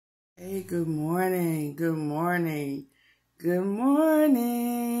Good morning, good morning, good morning.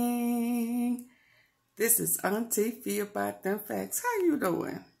 This is Auntie Fee about them facts. How you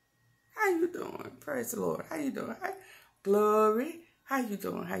doing? How you doing? Praise the Lord. How you doing? Hi. Glory. How you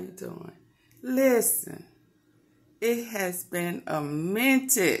doing? How you doing? Listen, it has been a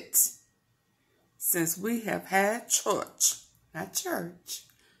minute since we have had church. Not church.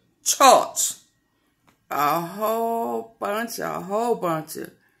 Church. A whole bunch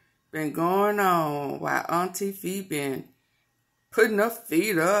of been going on while Auntie Fee been putting her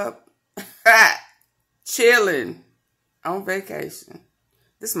feet up, chilling on vacation.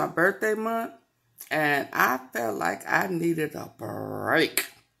 This is my birthday month, and I felt like I needed a break.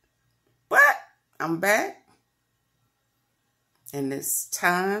 But I'm back, and it's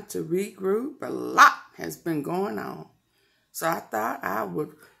time to regroup. A lot has been going on. So I thought I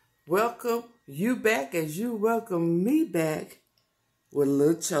would welcome you back as you welcome me back with a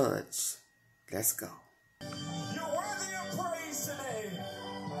little church. Let's go. You're worthy of praise today.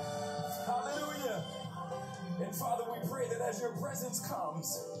 Hallelujah. And Father, we pray that as your presence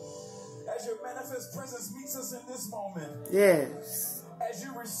comes, as your manifest presence meets us in this moment, Yes. as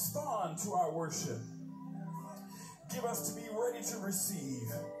you respond to our worship, give us to be ready to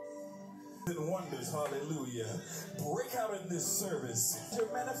receive and wonders. Hallelujah. Break out in this service. Your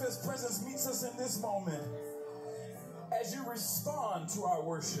manifest presence meets us in this moment. As you respond to our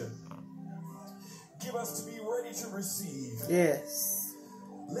worship, give us to be ready to receive. Yes.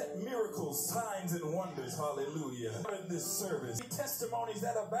 Let miracles, signs, and wonders, hallelujah, in this service. Testimonies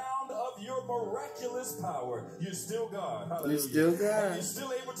that abound of your miraculous power. You're still God, hallelujah. You're still God. And you're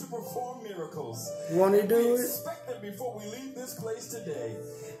still able to perform miracles. Want to do it? Expect them before we leave this place today.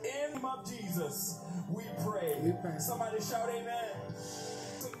 In the name of Jesus, we pray. Somebody shout amen.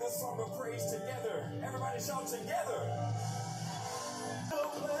 Sing this song of praise together. Everybody shout together.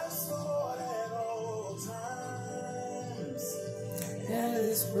 Bless the Lord at all times. And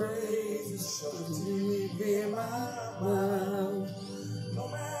his praise shall be in my mouth. No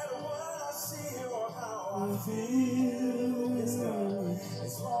matter what I see or how I feel. As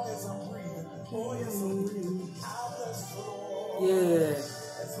long as I'm breathing. Oh, yes, I'm breathing. I'll bless the Lord. Yeah.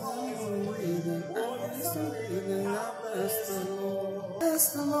 As long as I'm breathing. Oh, yes, I'm breathing. I'll bless the Lord. Bless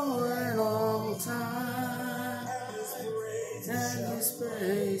the Lord at all times. And his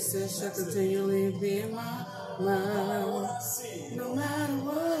praise shall continually be in my mouth. No matter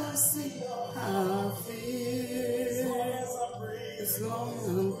what I see, how I feel. As long as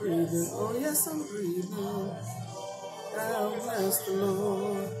I'm breathing, oh yes, I'm breathing. I'll bless the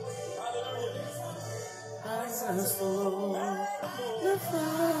Lord. I'll bless the Lord. The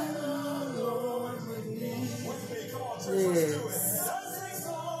Father, Lord, with me. Yes.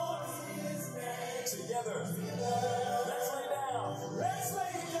 Together. Let's lay down. Let's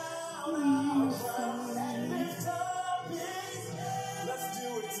lay down. Lift up his. Let's do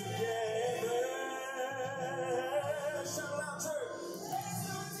it together. Shout out, church.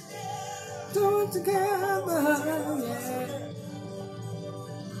 Do it together.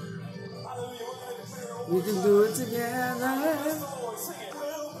 We can do it together.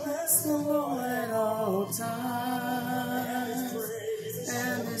 Bless the Lord at all times.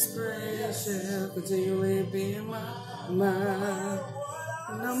 And his praise shall continually be in my mouth.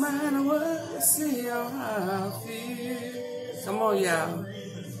 No matter what I see or how I feel. Come on, y'all.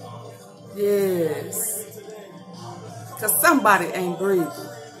 Yes. Because somebody ain't breathing.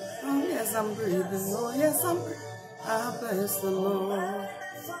 Oh, yes, I'm breathing. Oh, yes, I'm breathing. I bless the Lord.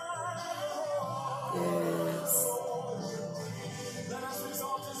 Yes.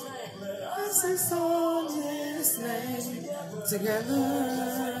 Let's exalt his name together.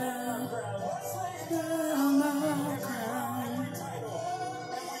 Down our crown.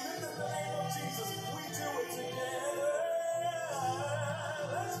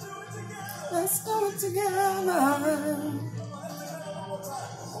 Let's do it together.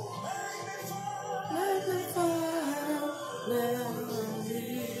 Magnify, let me.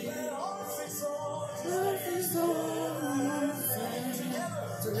 Let's exalt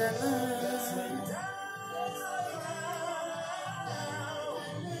together.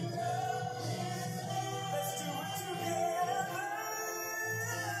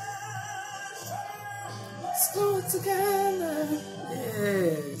 Let's do it together.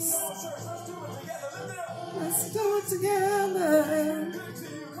 Yes. Let's do it together.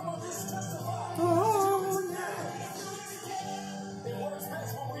 Oh,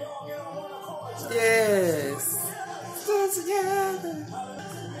 yes. Let's do it together.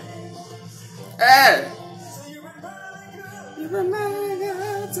 Hey. You've been really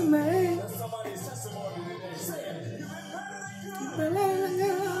good to me. You've been really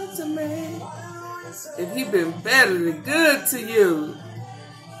good to me. if he been better than good to you.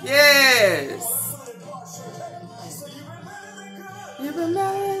 Yes. You've been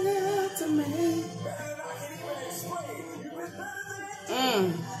better than good to me.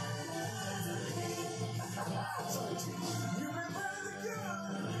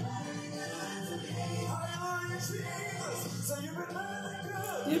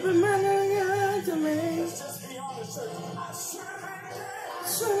 You've been better than good to me.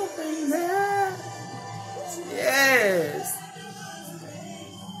 Should have been there. Yes.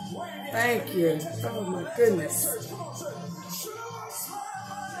 Thank you. Oh my goodness.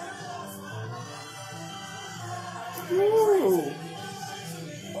 Ooh.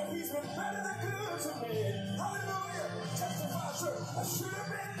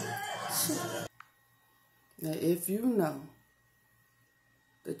 Now, if you know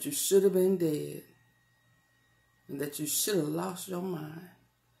that you should have been dead and that you should have lost your mind,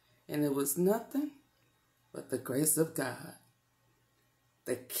 and it was nothing but the grace of God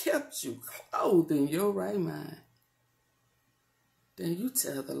that kept you clothed in your right mind, then you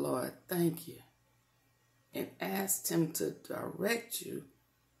tell the Lord thank you and ask him to direct you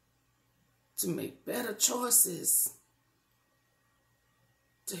to make better choices,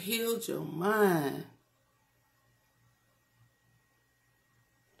 to heal your mind,